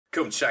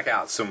Come check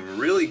out some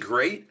really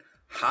great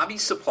hobby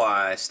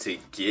supplies to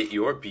get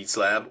your Beats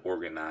Lab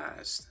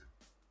organized.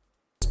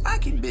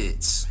 Spiky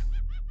bits.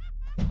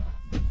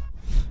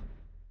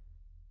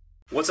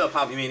 What's up,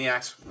 hobby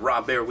maniacs?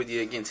 Rob Baer with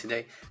you again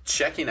today,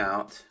 checking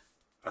out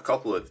a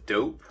couple of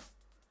dope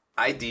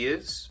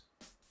ideas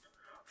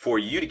for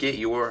you to get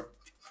your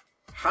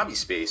hobby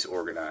space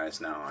organized.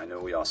 Now, I know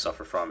we all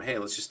suffer from, hey,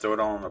 let's just throw it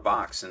all in a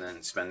box and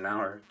then spend an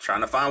hour trying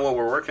to find what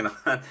we're working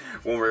on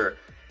when we're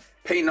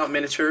painting up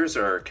miniatures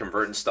or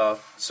converting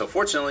stuff. So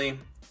fortunately,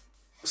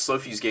 Slow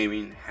Fuse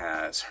Gaming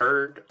has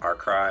heard our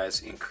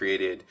cries and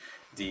created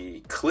the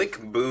Click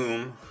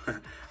Boom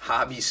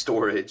Hobby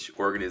Storage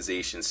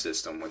Organization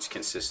System, which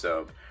consists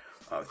of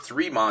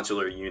 3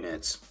 modular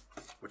units,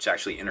 which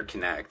actually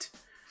interconnect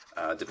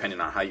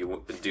depending on how you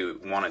want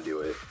to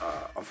do it.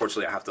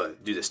 Unfortunately, I have to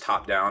do this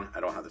top down. I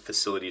don't have the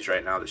facilities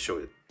right now to show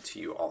it to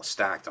you all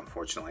stacked,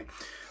 unfortunately.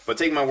 But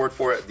take my word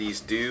for it, these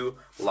do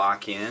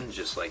lock in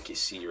just like you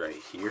see right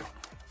here.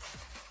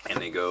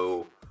 And they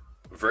go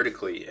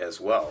vertically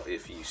as well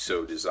if you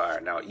so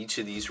desire. Now, each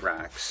of these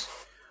racks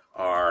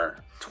are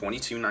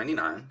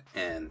 $22.99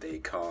 and they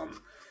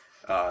come,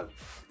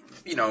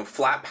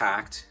 flat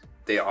packed.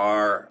 They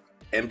are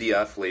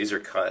MDF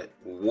laser cut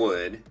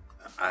wood.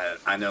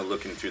 I know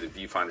looking through the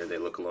viewfinder they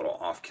look a little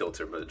off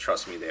kilter, but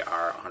trust me, they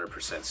are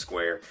 100%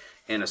 square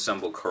and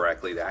assembled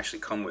correctly. They actually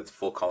come with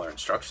full color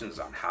instructions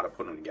on how to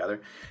put them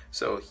together.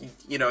 So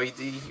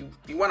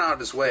he went out of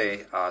his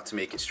way to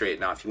make it straight.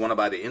 Now, if you want to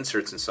buy the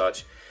inserts and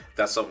such,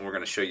 that's something we're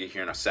going to show you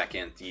here in a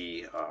second.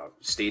 The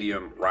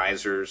stadium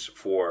risers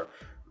for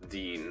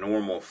the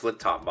normal flip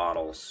top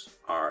bottles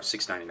are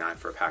 $6.99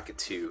 for a pack of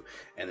 2,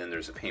 and then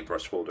there's a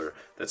paintbrush holder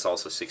that's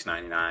also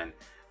 $6.99.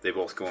 They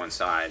both go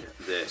inside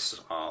this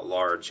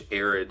large,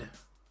 arid,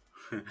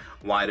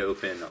 wide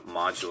open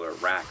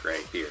modular rack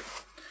right here.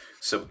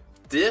 So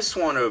this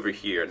one over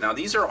here, now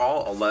these are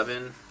all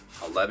 11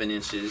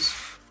 inches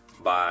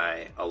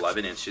by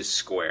 11 inches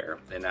square,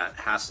 and that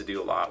has to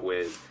do a lot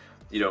with,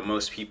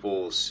 most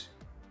people's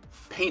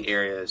paint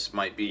areas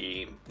might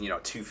be,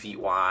 2 feet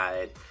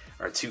wide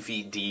or 2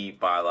 feet deep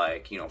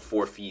by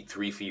 4 feet,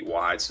 3 feet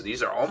wide. So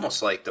these are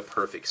almost like the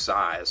perfect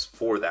size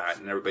for that.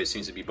 And everybody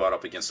seems to be butt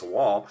up against the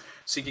wall,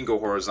 so you can go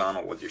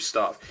horizontal with your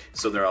stuff.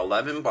 So they're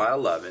 11 by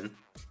 11,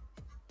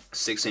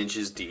 6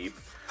 inches deep,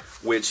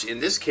 which in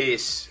this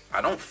case,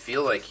 I don't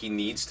feel like he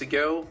needs to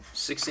go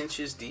 6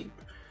 inches deep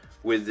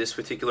with this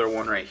particular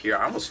one right here.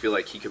 I almost feel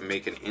like he could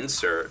make an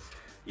insert.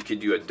 You could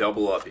do a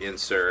double up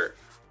insert.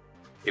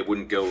 It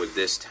wouldn't go with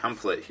this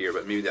template here,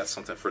 but maybe that's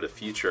something for the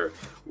future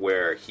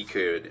where he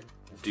could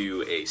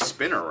do a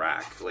spinner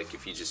rack. Like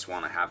if you just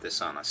want to have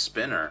this on a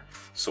spinner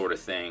sort of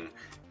thing,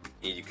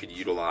 you could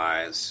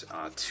utilize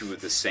 2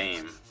 of the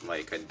same,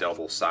 like a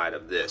double side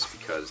of this,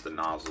 because the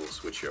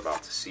nozzles, which you're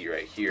about to see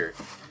right here,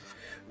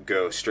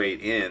 go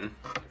straight in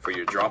for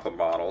your drop-in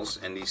bottles,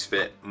 and these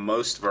fit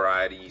most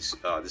varieties.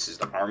 This is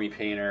the Army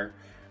Painter.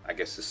 I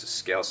guess this is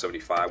scale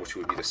 75, which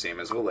would be the same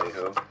as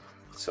Vallejo.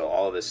 So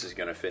all of this is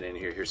going to fit in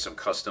here. Here's some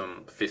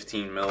custom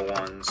 15 mil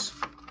ones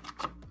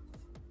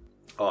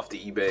off the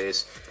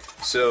eBays.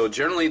 So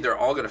generally they're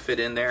all going to fit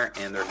in there,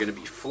 and they're going to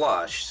be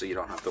flush, so you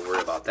don't have to worry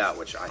about that,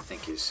 which I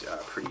think is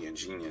pretty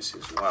ingenious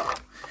as well.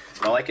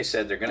 Now, like I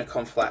said, they're going to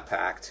come flat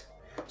packed,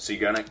 so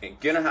you're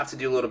gonna have to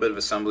do a little bit of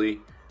assembly.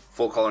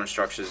 Full color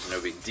instructions,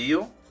 no big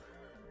deal.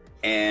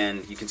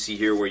 And you can see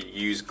here where you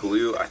use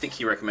glue. I think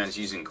he recommends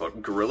using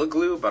Gorilla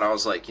Glue, but I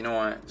was like, you know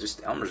what,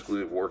 just Elmer's glue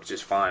would work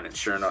just fine, and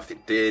sure enough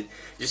it did.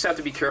 You just have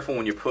to be careful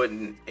when you're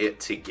putting it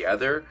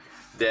together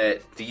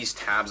that these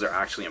tabs are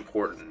actually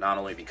important, not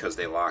only because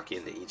they lock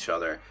into each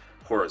other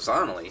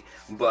horizontally,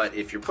 but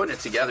if you're putting it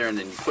together and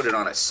then you put it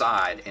on its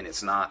side and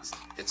it's not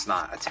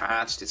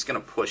attached, it's gonna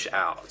push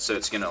out. So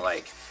it's gonna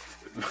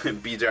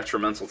be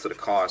detrimental to the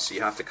cost. So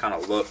you have to kind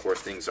of look where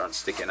things aren't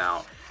sticking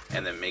out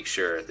and then make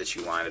sure that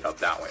you line it up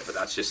that way. But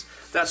that's just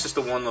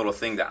the one little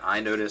thing that I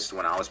noticed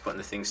when I was putting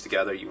the things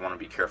together. You want to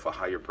be careful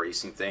how you're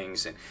bracing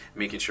things and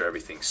making sure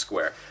everything's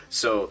square.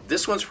 So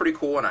this one's pretty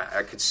cool, and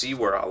I could see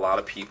where a lot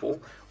of people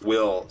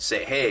will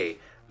say, hey,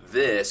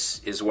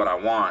 this is what I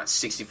want,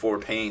 64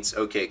 paints,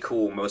 okay,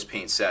 cool. Most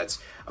paint sets,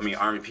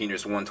 Army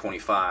Painter's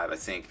 125, I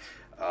think.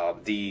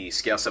 The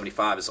scale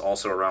 75 is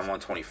also around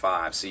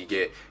 125, so you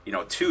get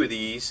 2 of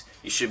these,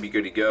 you should be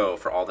good to go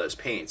for all those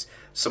paints.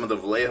 Some of the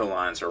Vallejo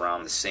lines are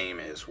around the same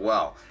as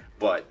well,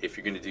 but if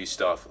you're going to do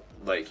stuff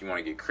like you want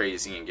to get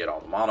crazy and get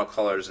all the model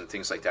colors and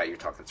things like that, you're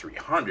talking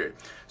 300.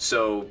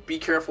 So be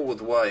careful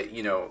with what,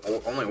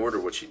 only order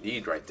what you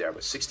need right there,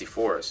 but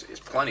 64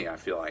 is plenty, I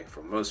feel like,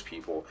 for most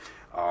people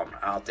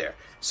out there.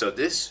 So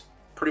this,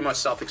 pretty much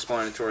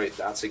self-explanatory.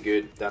 That's a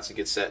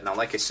good set. Now,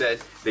 like I said,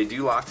 they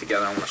do lock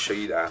together. I want to show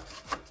you that.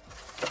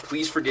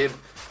 Please forgive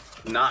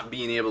not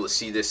being able to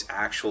see this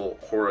actual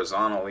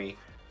horizontally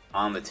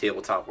on the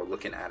tabletop. We're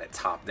looking at it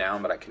top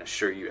down, but I can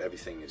assure you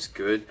everything is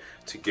good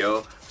to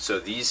go. So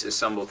these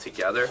assemble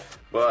together,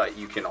 but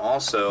you can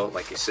also,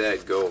 like I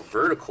said, go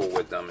vertical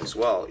with them as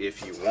well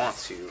if you want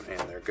to, and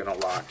they're gonna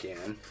lock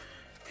in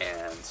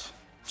and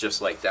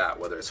just like that,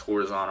 whether it's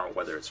horizontal or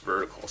whether it's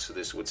vertical. So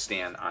this would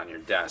stand on your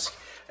desk,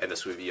 and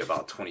this would be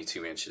about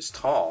 22 inches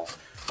tall,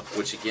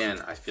 which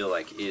again, I feel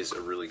like is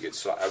a really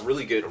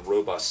good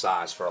robust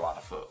size for a lot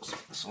of folks.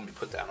 So let me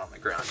put that on the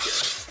ground here.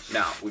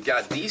 Now, we've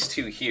got these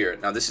two here.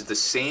 Now, this is the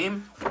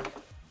same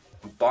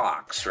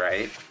box,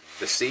 right?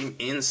 The same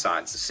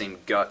insides, the same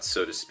guts,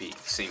 so to speak,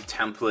 the same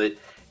template.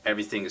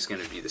 Everything is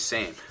going to be the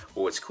same.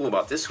 Well, what's cool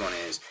about this one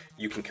is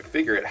you can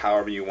configure it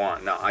however you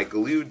want. Now, I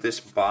glued this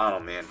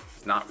bottom in,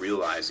 not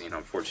realizing,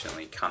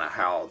 unfortunately, kind of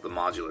how the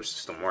modular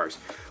system works.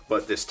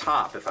 But this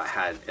top, if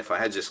I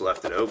had just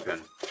left it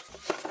open,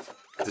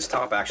 this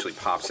top actually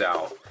pops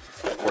out.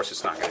 Of course,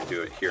 it's not going to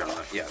do it here.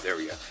 Yeah, there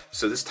we go.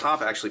 So this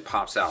top actually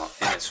pops out,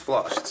 and it's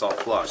flush. It's all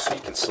flush, so you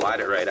can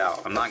slide it right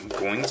out. I'm not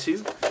going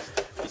to,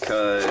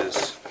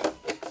 because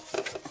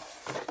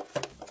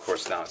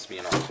now it's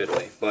being all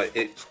fiddly, but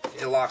it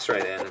locks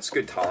right in. It's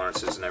good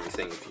tolerances and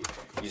everything.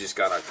 If you just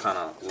gotta kind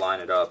of line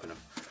it up, and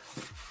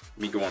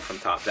me going from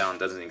top down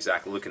doesn't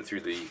exactly, looking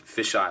through the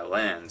fisheye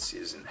lens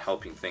isn't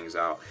helping things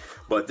out.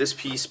 But this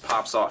piece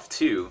pops off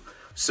too,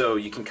 so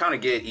you can kind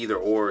of get either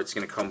or. It's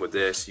going to come with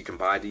this. You can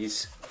buy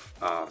these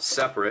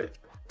separate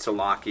to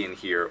lock in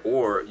here,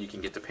 or you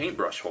can get the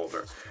paintbrush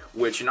holder,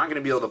 which you're not going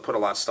to be able to put a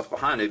lot of stuff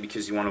behind it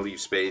because you want to leave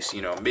space.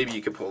 You know, maybe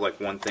you could put like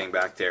one thing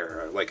back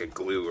there, like a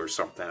glue or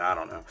something, I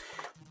don't know.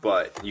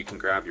 But you can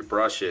grab your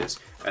brushes,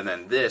 and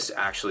then this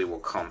actually will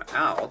come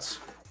out,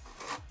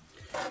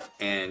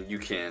 and you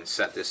can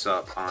set this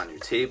up on your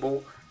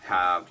table,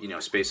 have, you know,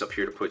 space up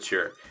here to put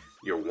your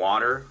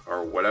water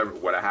or whatever,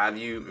 what have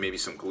you, maybe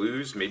some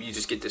glues. Maybe you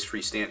just get this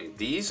freestanding.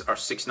 These are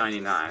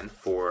 $6.99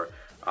 for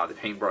the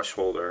paintbrush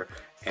holder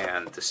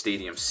and the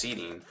stadium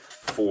seating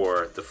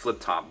for the flip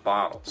top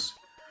bottles.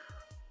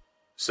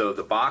 So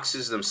the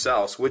boxes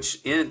themselves, which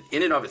in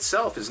and of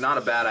itself is not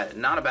a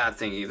bad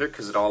thing either,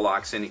 because it all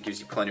locks in. It gives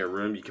you plenty of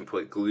room. You can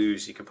put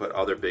glues, you can put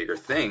other bigger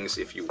things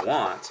if you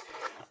want,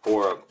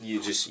 or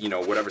you just, you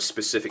know, whatever's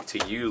specific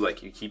to you,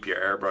 like you keep your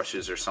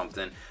airbrushes or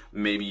something.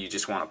 Maybe you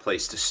just want a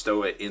place to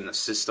stow it in the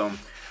system.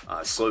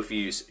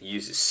 Slowfuse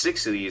uses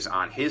 6 of these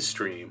on his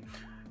stream,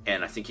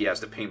 and I think he has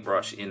the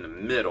paintbrush in the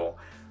middle.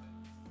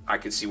 I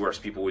could see where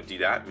people would do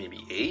that,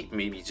 maybe 8,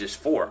 maybe just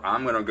 4.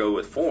 I'm gonna go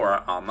with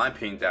 4 on my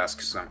paint desk,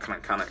 because I'm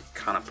kind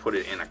of put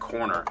it in a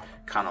corner,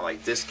 kind of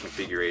like this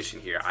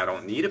configuration here. I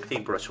don't need a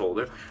paintbrush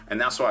holder,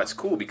 and that's why it's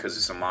cool, because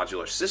it's a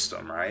modular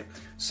system, right?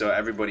 So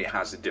everybody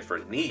has a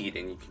different need,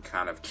 and you can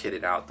kind of kit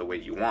it out the way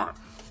you want.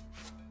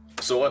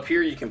 So up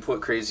here you can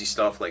put crazy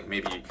stuff like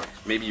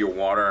maybe your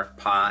water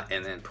pot,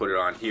 and then put it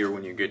on here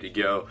when you're good to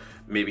go.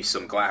 Maybe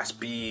some glass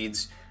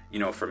beads, you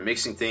know, for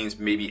mixing things,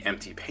 maybe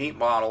empty paint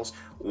bottles,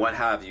 what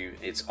have you.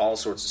 It's all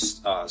sorts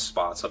of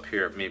spots up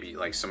here. Maybe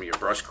like some of your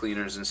brush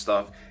cleaners and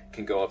stuff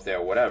can go up there,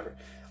 whatever.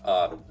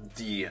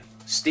 The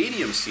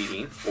stadium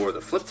seating, or the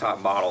flip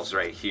top bottles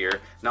right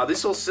here. Now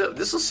this will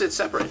sit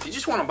separate. If you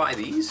just want to buy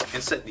these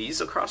and set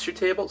these across your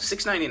table,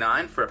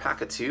 $6.99 for a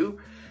pack of 2,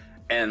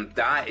 and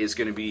that is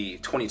going to be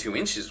 22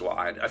 inches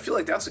wide. I feel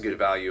like that's a good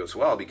value as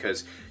well,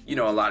 because, you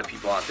know, a lot of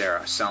people out there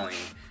are selling,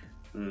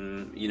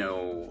 you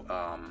know,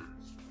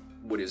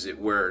 what is it,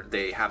 where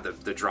they have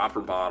the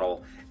dropper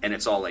bottle, and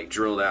it's all like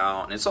drilled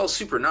out, and it's all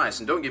super nice.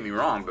 And don't get me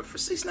wrong, but for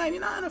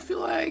 $6.99, I feel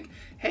like,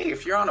 hey,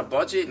 if you're on a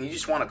budget and you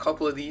just want a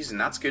couple of these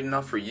and that's good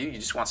enough for you, you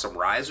just want some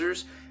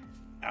risers,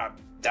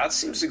 that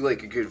seems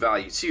like a good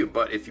value too.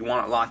 But if you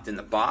want it locked in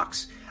the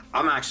box,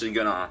 I'm actually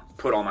gonna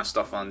put all my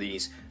stuff on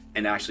these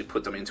and actually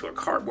put them into a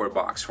cardboard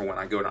box for when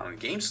I go down to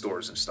game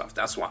stores and stuff.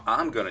 That's what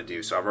I'm gonna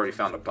do. So I've already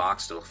found a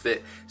box that'll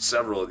fit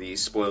several of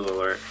these. Spoiler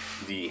alert,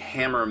 the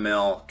Hammer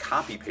Mill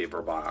copy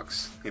paper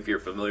box. If you're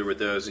familiar with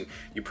those, and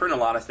you print a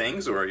lot of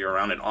things, or you're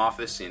around an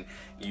office and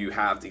you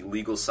have the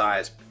legal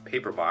size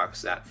paper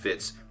box that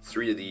fits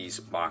 3 of these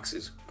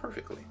boxes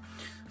perfectly.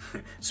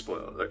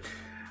 Spoiler alert.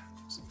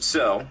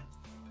 So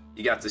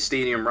you got the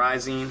stadium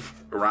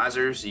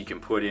risers. You can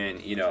put in,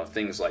 you know,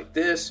 things like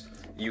this.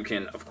 You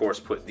can, of course,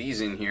 put these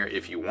in here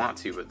if you want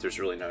to, but there's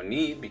really no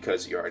need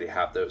because you already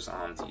have those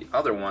on the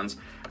other ones.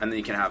 And then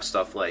you can have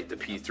stuff like the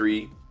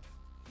P3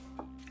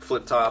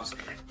 flip tops.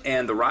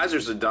 And the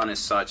risers are done as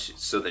such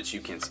so that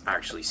you can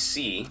actually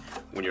see,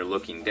 when you're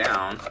looking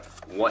down,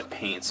 what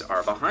paints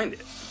are behind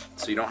it.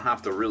 So you don't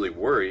have to really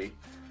worry,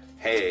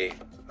 hey,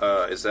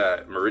 is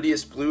that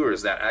Meridius blue or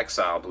is that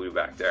Exile blue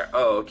back there?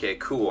 Oh, okay,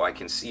 cool, I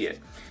can see it.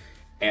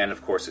 And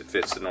of course, it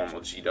fits the normal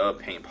G-Dub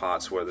paint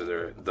pots, whether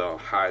they're the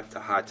high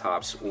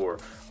tops or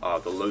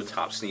the low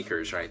top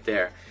sneakers right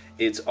there.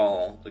 It's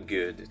all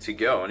good to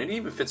go. And it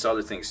even fits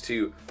other things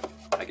too.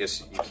 I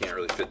guess you can't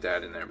really fit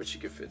that in there, but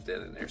you can fit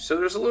that in there. So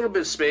there's a little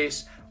bit of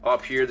space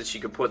up here that you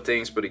can put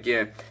things. But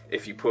again,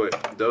 if you put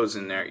those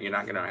in there, you're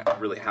not gonna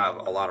really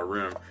have a lot of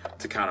room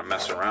to kind of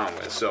mess around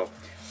with. So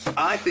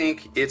I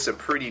think it's a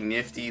pretty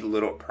nifty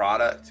little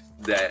product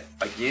that,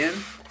 again,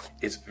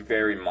 it's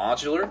very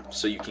modular,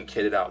 so you can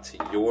kit it out to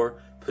your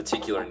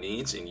particular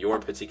needs and your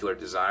particular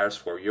desires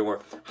for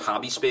your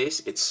hobby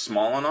space. It's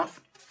small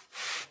enough.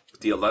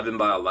 The 11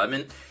 by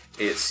 11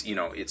 It's, you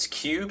know, it's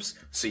cubes,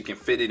 so you can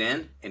fit it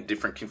in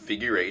different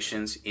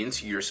configurations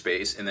into your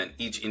space, and then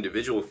each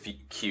individual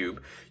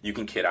cube you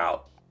can kit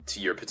out to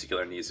your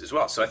particular needs as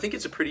well. So I think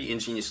it's a pretty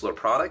ingenious little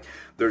product.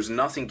 There's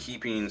nothing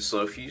keeping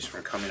Slow Fuse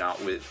from coming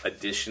out with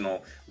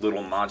additional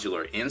little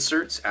modular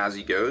inserts as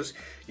he goes.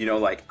 You know,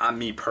 like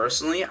me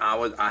personally,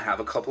 I have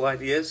a couple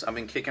ideas I've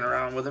been kicking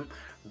around with him,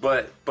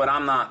 but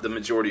I'm not the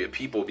majority of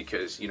people,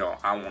 because, you know,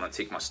 I want to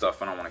take my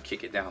stuff and I want to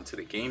kick it down to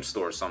the game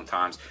store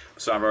sometimes.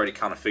 So I've already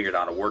kind of figured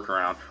out a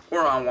workaround,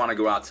 or I want to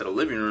go out to the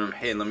living room.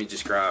 Hey, let me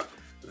just grab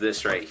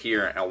this right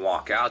here and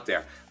walk out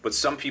there. But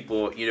some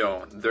people, you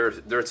know,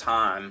 their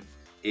time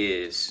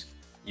is,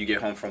 you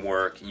get home from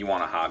work, you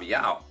want to hobby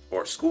out,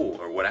 or school,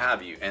 or what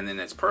have you, and then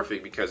it's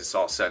perfect because it's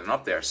all set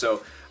up there.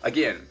 So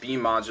again,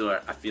 being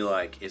modular, I feel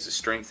like, is a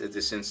strength at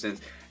this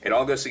instance. It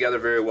all goes together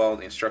very well.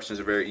 The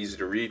instructions are very easy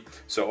to read.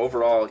 So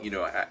overall, you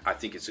know, I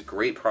think it's a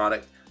great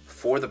product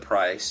for the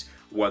price,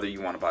 whether you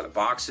want to buy the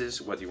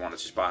boxes, whether you want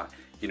to just buy,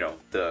 you know,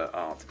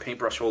 the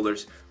paintbrush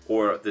holders,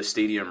 or the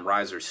stadium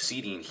riser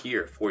seating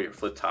here for your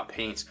flip top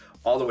paints.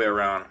 All the way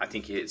around, I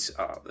think it's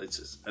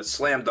a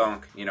slam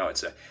dunk. You know,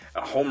 it's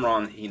a home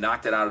run. He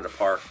knocked it out of the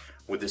park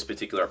with this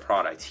particular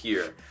product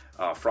here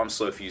from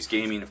Slow Fuse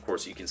Gaming. Of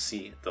course, you can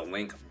see the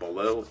link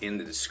below in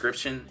the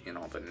description in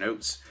all the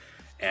notes.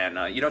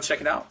 And, you know, check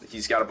it out.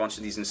 He's got a bunch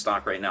of these in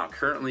stock right now.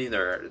 Currently,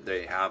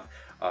 they have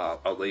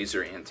a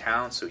laser in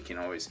town, so you can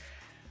always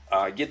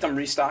get them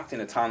restocked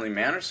in a timely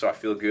manner. So I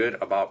feel good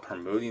about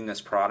promoting this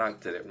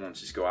product, that it won't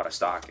just go out of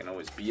stock and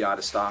always be out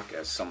of stock,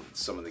 as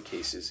some of the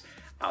cases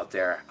out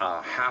there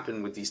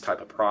happen with these type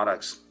of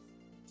products.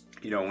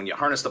 You know, when you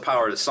harness the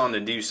power of the sun to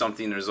do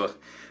something, there's a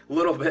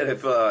little bit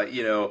of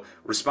you know,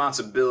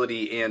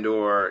 responsibility and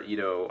or, you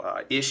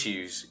know,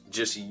 issues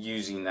just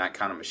using that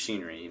kind of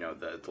machinery. You know,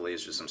 the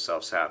lasers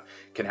themselves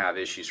can have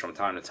issues from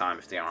time to time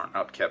if they aren't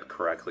upkept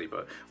correctly,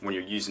 but when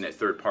you're using it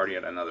third party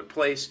at another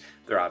place,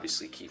 they're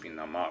obviously keeping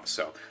them up.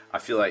 So I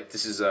feel like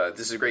this is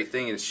a great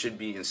thing, and it should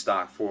be in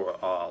stock for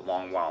a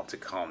long while to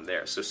come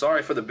there. So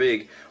sorry for the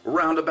big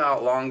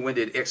roundabout,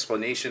 long-winded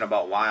explanation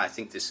about why I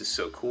think this is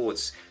so cool.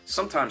 It's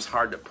sometimes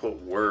hard to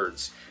put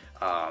words,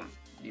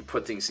 you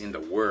put things into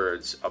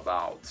words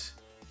about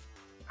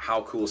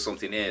how cool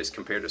something is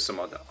compared to some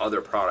of the other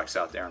products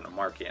out there in the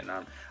market. And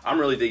I'm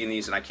really digging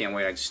these, and I can't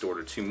wait. I just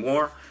ordered 2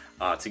 more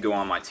to go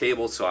on my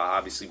table, so I'll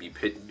obviously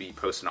be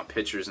posting up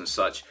pictures and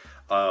such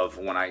of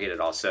when I get it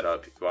all set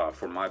up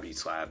for my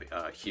Beats Lab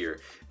here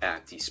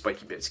at the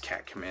Spiky Bits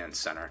Cat Command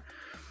Center.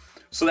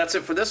 So that's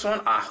it for this one.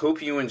 I hope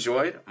you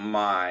enjoyed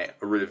my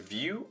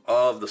review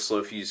of the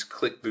Slow Fuse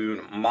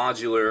ClickBoon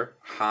Modular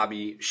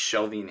Hobby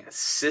Shelving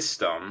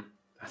System.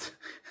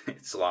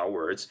 It's a lot of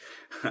words.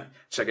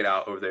 Check it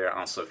out over there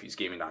on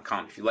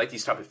slowfusegaming.com. If you like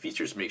these type of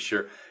features, make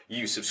sure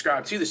you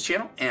subscribe to this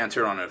channel and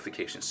turn on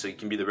notifications so you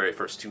can be the very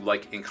first to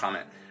like and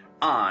comment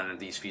on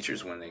these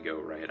features when they go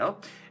right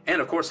up.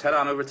 And of course, head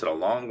on over to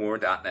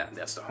thelongwar.net.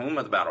 That's the home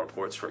of the battle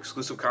reports for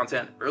exclusive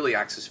content, early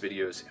access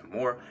videos, and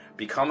more.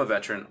 Become a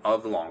veteran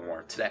of the Long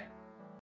War today.